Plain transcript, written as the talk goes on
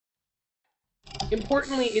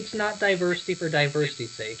importantly, it's not diversity for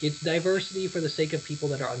diversity's sake. It's diversity for the sake of people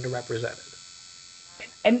that are underrepresented.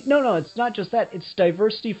 And no, it's not just that. It's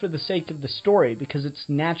diversity for the sake of the story, because it's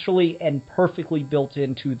naturally and perfectly built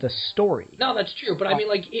into the story. No, that's true, but I mean,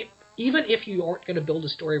 like, even if you aren't going to build a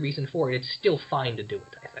story reason for it, it's still fine to do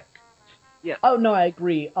it, I think. Yeah. Oh, no, I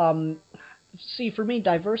agree. See, for me,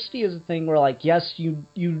 diversity is a thing where, like, yes, you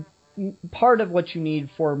part of what you need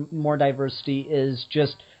for more diversity is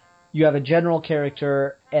just you have a general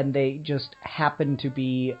character and they just happen to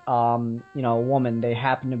be, a woman. They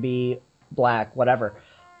happen to be black, whatever.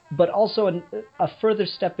 But also a further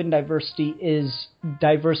step in diversity is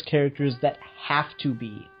diverse characters that have to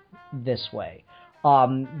be this way.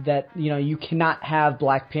 That, you cannot have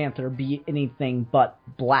Black Panther be anything but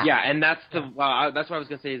black. Yeah, and that's what I was going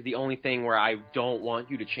to say is the only thing where I don't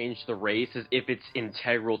want you to change the race is if it's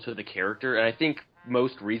integral to the character, and I think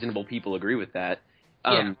most reasonable people agree with that.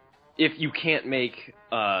 If you can't make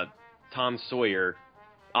Tom Sawyer,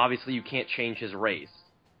 obviously you can't change his race.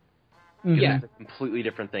 Yeah. It's a completely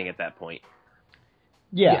different thing at that point.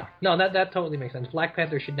 Yeah. No, that totally makes sense. Black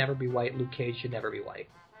Panther should never be white. Luke Cage should never be white.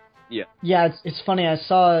 Yeah. Yeah, it's funny. I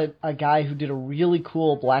saw a guy who did a really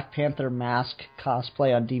cool Black Panther mask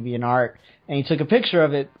cosplay on DeviantArt, and he took a picture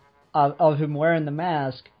of it, of him wearing the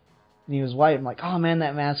mask, and he was white. I'm like, oh man,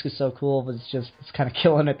 that mask is so cool, but it's kind of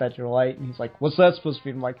killing it that you're white. And he's like, what's that supposed to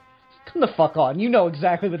be? I'm like, come the fuck on. You know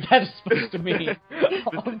exactly what that is supposed to mean.